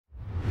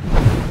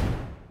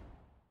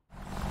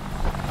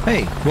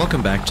Hey,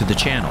 welcome back to the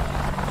channel.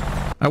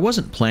 I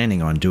wasn't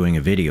planning on doing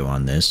a video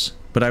on this,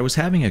 but I was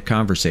having a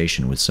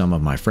conversation with some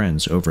of my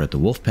friends over at the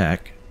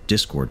Wolfpack,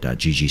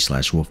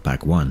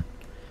 discord.gg/wolfpack1,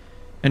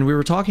 and we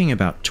were talking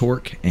about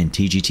torque and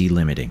TGT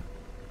limiting.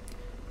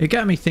 It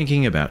got me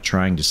thinking about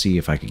trying to see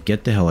if I could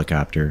get the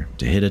helicopter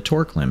to hit a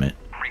torque limit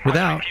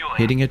without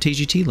hitting a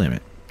TGT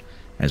limit,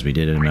 as we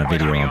did in my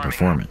video on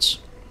performance.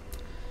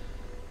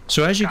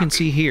 So as you can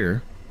see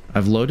here,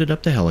 I've loaded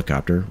up the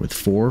helicopter with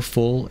 4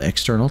 full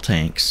external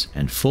tanks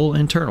and full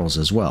internals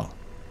as well.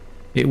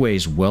 It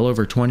weighs well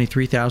over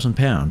 23,000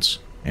 pounds,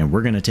 and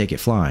we're going to take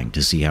it flying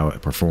to see how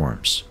it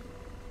performs.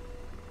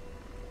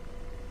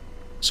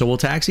 So we'll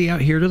taxi out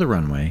here to the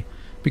runway,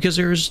 because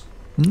there's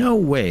no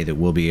way that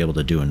we'll be able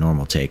to do a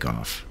normal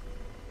takeoff.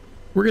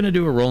 We're going to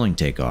do a rolling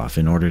takeoff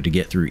in order to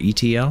get through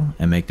ETL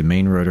and make the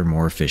main rotor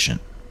more efficient.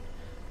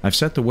 I've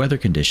set the weather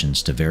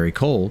conditions to very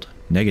cold,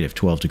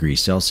 -12 degrees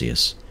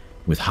Celsius,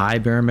 with high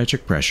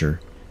barometric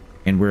pressure,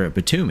 and we're at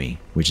Batumi,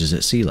 which is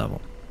at sea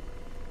level.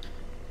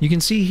 You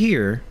can see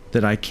here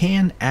that I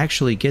can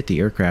actually get the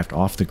aircraft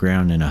off the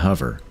ground in a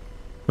hover,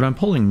 but I'm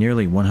pulling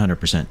nearly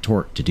 100%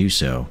 torque to do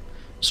so,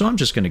 so I'm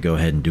just going to go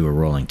ahead and do a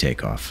rolling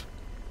takeoff.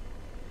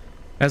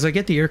 As I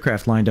get the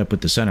aircraft lined up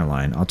with the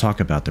centerline, I'll talk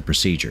about the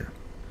procedure.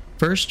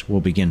 First,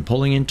 we'll begin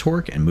pulling in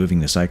torque and moving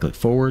the cyclic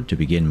forward to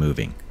begin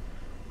moving.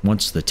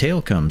 Once the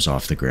tail comes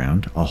off the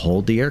ground, I'll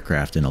hold the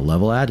aircraft in a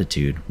level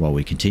attitude while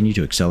we continue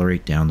to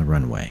accelerate down the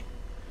runway.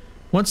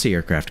 Once the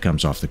aircraft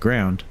comes off the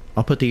ground,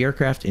 I'll put the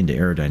aircraft into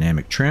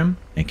aerodynamic trim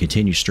and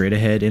continue straight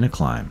ahead in a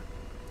climb.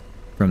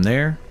 From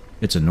there,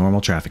 it's a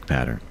normal traffic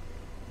pattern.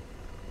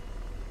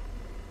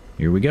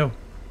 Here we go.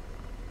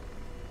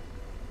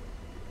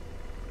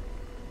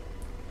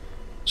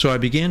 So I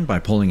begin by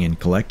pulling in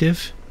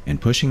collective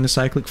and pushing the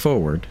cyclic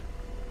forward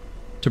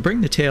to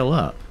bring the tail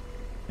up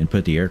and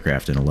put the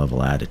aircraft in a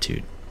level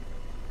attitude.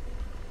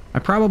 I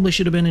probably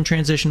should have been in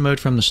transition mode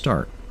from the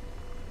start,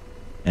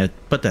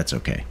 but that's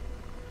okay.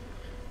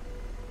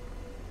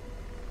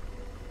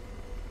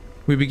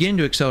 We begin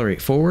to accelerate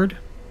forward,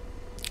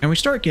 and we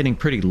start getting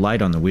pretty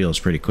light on the wheels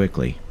pretty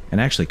quickly, and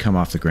actually come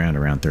off the ground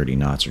around 30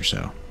 knots or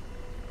so.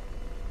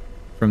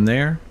 From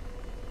there,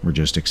 we're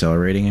just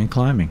accelerating and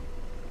climbing.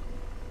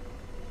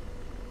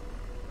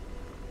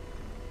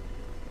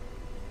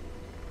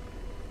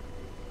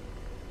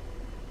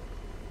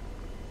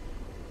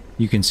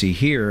 You can see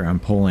here I'm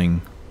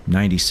pulling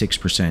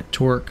 96%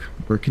 torque.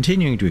 We're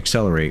continuing to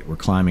accelerate. We're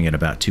climbing at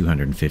about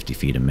 250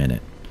 feet a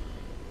minute.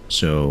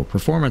 So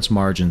performance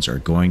margins are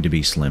going to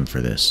be slim for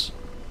this.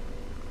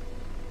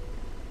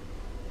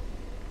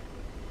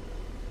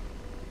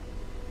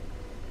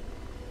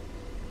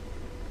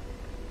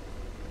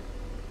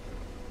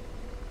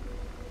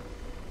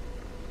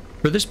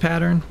 For this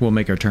pattern, we'll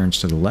make our turns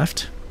to the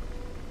left.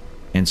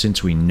 And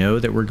since we know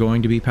that we're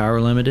going to be power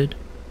limited,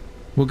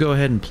 we'll go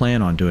ahead and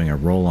plan on doing a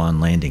roll-on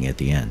landing at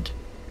the end.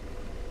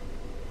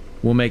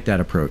 We'll make that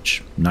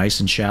approach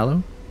nice and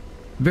shallow,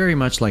 very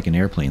much like an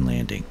airplane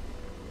landing.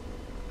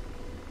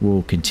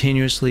 We'll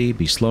continuously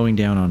be slowing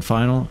down on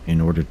final in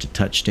order to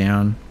touch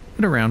down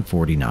at around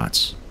 40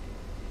 knots.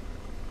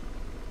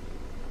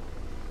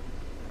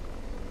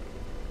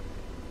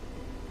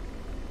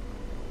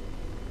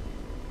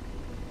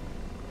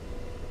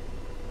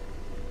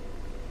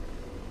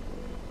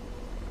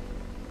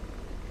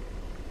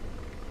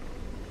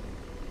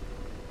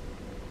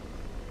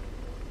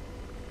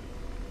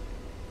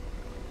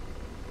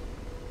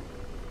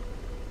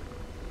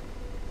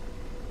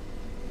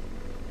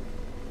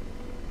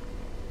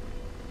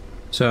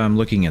 So I'm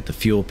looking at the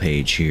fuel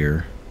page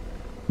here.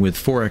 With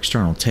 4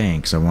 external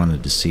tanks, I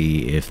wanted to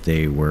see if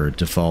they were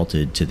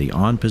defaulted to the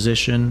on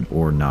position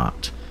or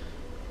not.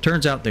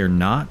 Turns out they're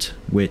not,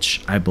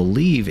 which I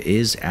believe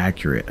is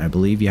accurate. I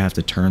believe you have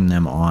to turn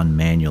them on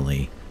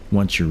manually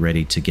once you're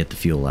ready to get the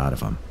fuel out of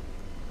them.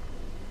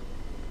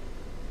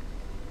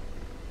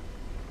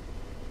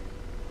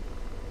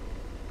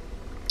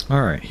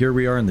 Alright, here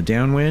we are in the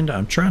downwind.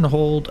 I'm trying to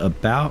hold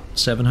about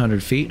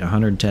 700 feet,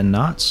 110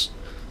 knots.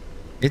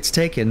 It's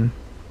taken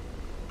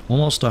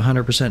almost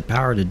 100%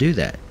 power to do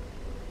that.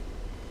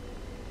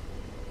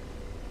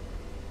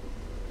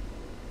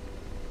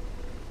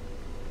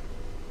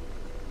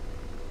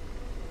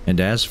 And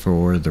as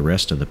for the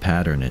rest of the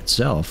pattern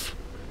itself,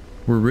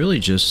 we're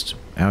really just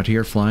out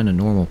here flying a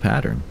normal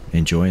pattern,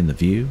 enjoying the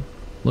view,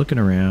 looking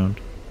around,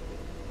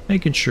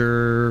 making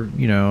sure,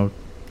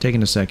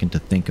 taking a second to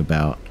think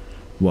about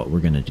what we're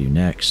going to do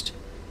next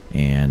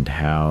and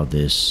how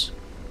this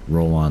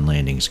roll-on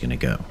landing is going to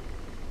go.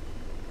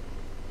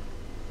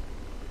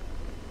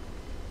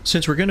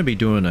 Since we're going to be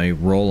doing a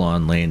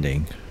roll-on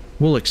landing,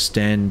 we'll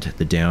extend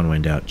the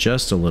downwind out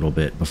just a little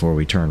bit before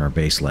we turn our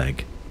base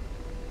leg.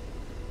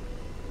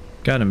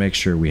 Got to make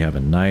sure we have a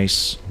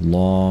nice,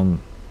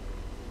 long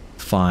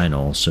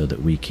final so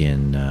that we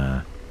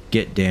can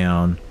get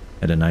down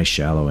at a nice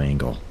shallow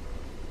angle.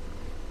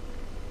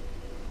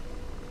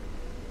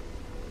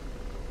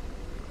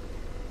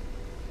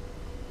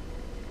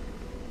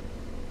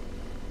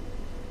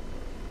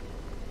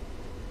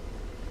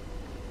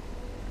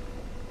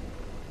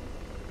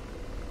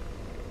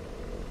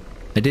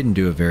 didn't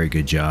do a very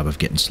good job of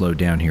getting slowed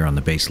down here on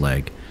the base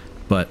leg,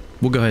 but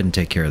we'll go ahead and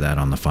take care of that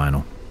on the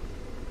final.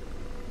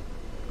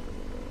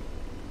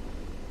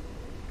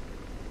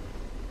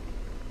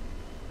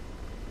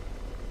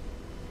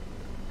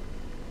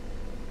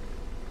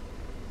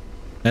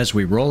 As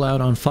we roll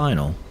out on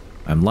final,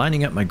 I'm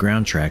lining up my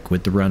ground track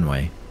with the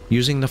runway,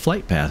 using the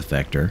flight path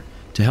vector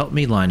to help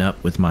me line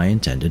up with my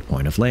intended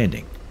point of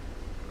landing.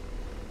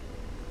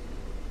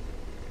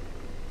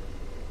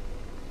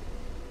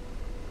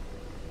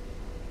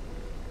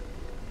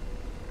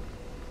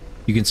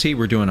 You can see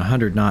we're doing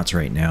 100 knots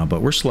right now,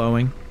 but we're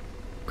slowing,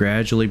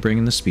 gradually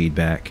bringing the speed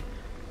back,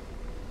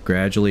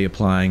 gradually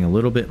applying a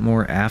little bit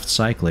more aft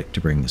cyclic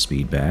to bring the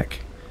speed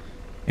back.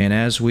 And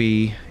as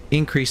we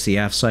increase the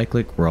aft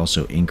cyclic, we're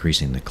also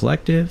increasing the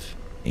collective,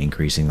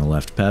 increasing the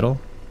left pedal.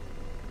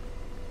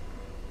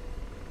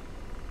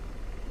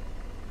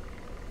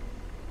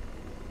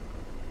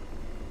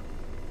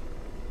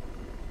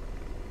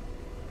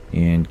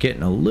 And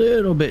getting a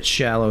little bit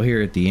shallow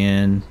here at the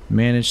end,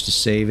 managed to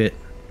save it,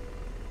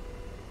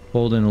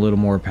 pulled in a little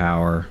more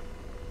power,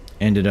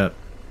 ended up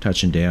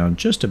touching down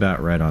just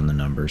about right on the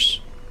numbers.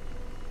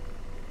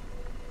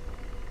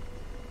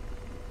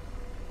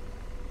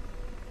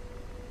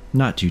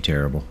 Not too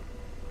terrible.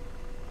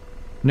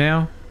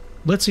 Now,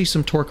 let's see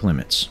some torque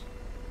limits.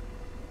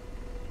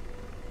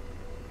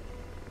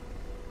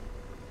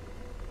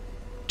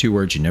 Two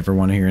words you never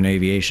want to hear in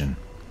aviation.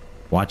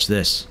 Watch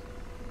this.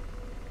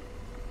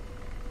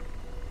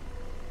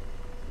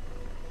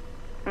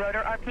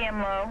 Rotor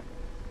RPM low.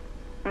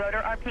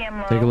 Rotor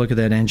RPM low. Take a look at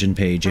that engine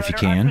page if you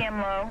can.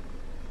 RPM low.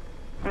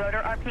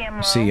 Rotor RPM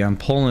low. See, I'm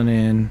pulling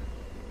in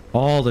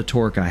all the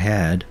torque I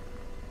had,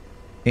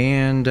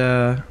 and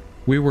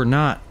we were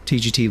not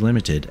TGT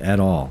limited at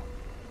all.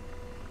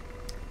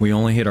 We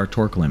only hit our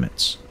torque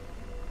limits.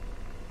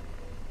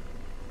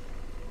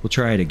 We'll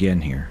try it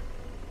again here.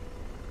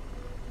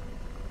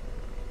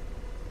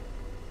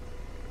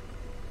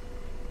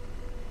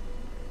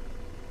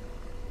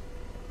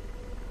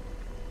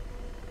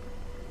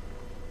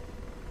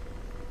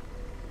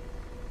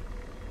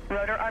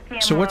 Rotor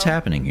RPM So what's low.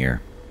 happening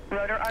here?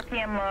 Rotor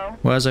RPM low.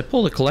 Well, as I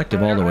pull the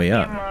collective all the way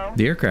up,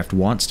 the aircraft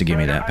wants to give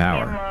me that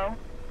power.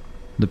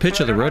 The pitch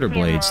of the rotor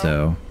blades,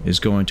 though, is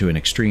going to an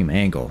extreme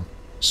angle,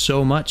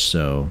 so much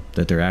so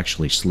that they're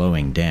actually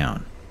slowing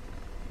down,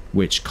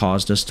 which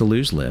caused us to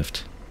lose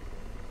lift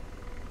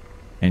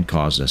and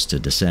caused us to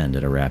descend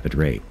at a rapid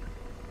rate.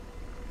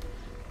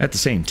 At the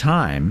same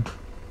time,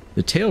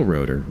 the tail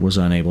rotor was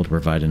unable to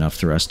provide enough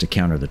thrust to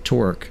counter the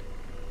torque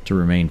to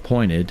remain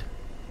pointed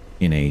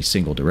in a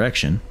single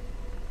direction,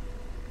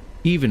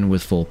 even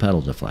with full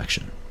pedal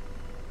deflection.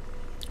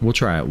 We'll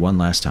try it one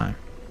last time.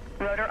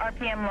 Rotor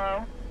RPM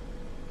low.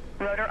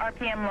 Rotor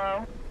RPM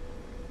low.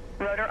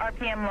 Rotor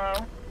RPM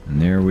low.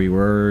 And there we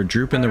were,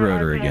 drooping the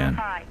rotor RPM again.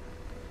 high.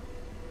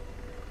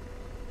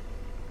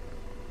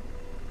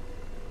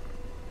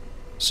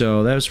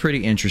 So that was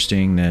pretty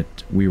interesting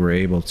that we were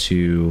able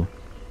to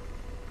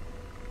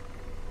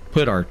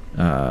put our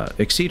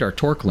exceed our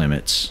torque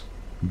limits,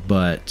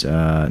 but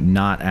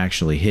not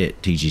actually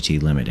hit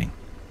TGT limiting.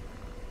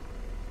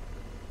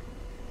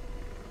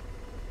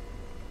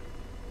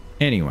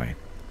 Anyway,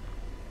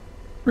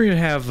 we're going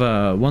to have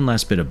one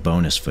last bit of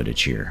bonus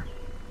footage here.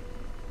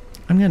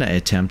 I'm going to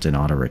attempt an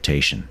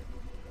auto-rotation.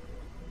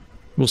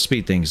 We'll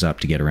speed things up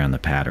to get around the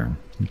pattern,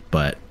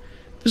 but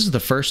this is the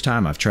first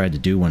time I've tried to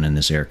do one in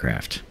this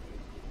aircraft.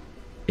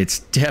 It's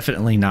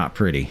definitely not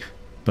pretty,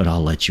 but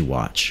I'll let you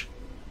watch.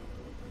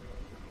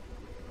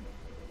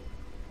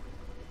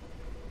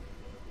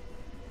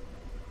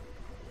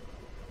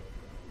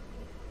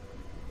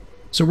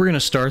 So we're going to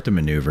start the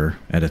maneuver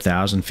at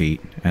 1,000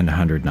 feet and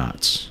 100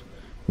 knots.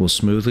 We'll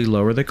smoothly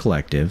lower the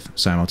collective,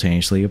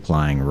 simultaneously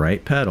applying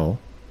right pedal,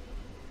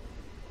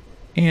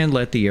 and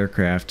let the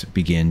aircraft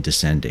begin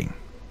descending.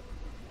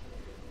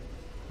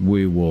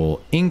 We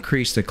will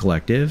increase the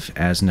collective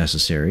as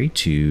necessary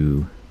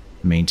to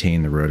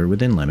maintain the rotor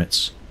within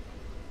limits.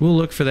 We'll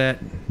look for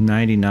that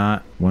 90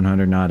 knot,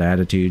 100 knot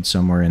attitude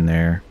somewhere in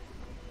there.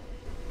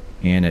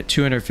 And at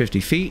 250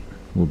 feet,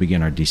 we'll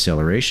begin our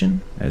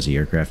deceleration as the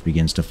aircraft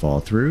begins to fall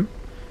through.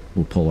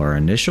 We'll pull our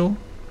initial,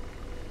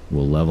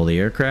 we'll level the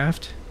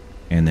aircraft,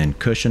 and then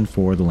cushion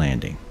for the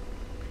landing.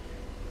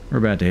 We're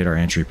about to hit our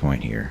entry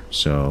point here,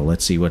 so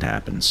let's see what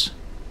happens.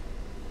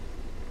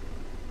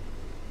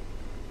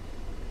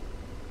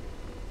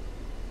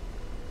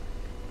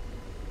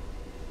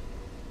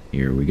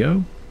 Here we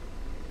go.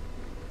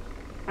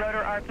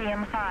 Rotor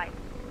RPM high.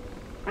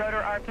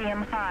 Rotor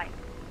RPM high.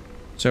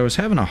 So I was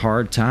having a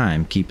hard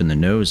time keeping the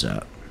nose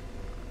up.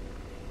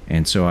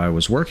 And so I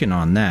was working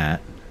on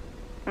that.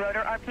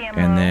 Rotor RPM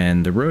And low.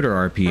 then the rotor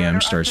RPM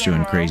Rotor starts RPM doing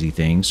low. crazy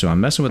things. So I'm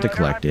messing with the Rotor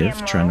collective,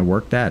 RPM trying to low.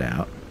 work that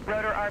out.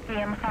 Rotor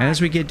RPM high. And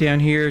as we get down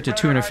here to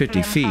Rotor 250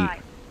 RPM feet, high.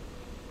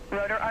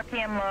 Rotor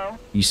RPM low.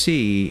 you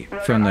see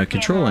from the Rotor RPM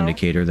control low.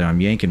 indicator that I'm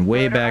yanking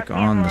way Rotor back RPM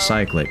on low. the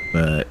cyclic,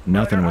 but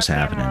nothing Rotor was RPM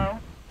happening. low.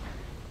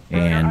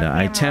 And Rotor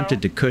I RPM attempted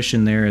low. to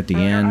cushion there at the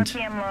Rotor end,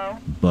 RPM low.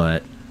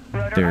 but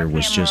Rotor there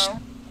was RPM just low.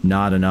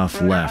 not enough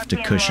Rotor left to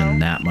RPM cushion low.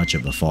 that much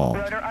of a fall.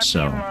 Rotor RPM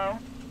So low.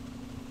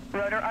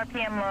 Rotor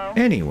RPM low.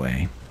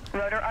 anyway,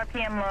 Rotor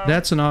RPM low.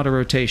 that's an auto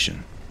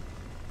rotation.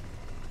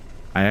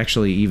 I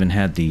actually even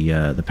had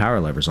the power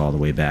levers all the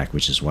way back,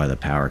 which is why the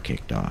power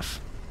kicked off.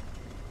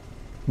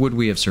 Would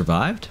we have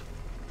survived?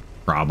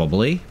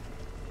 Probably.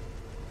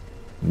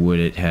 Would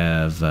it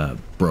have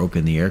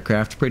broken the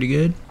aircraft pretty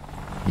good?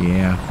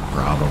 Yeah,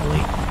 probably.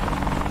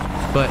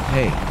 But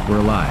hey, we're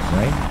alive,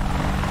 right?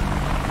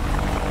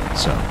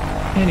 So,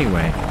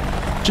 anyway,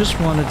 just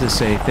wanted to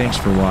say thanks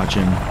for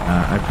watching.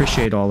 I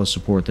appreciate all the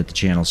support that the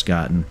channel's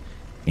gotten,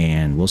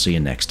 and we'll see you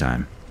next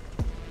time.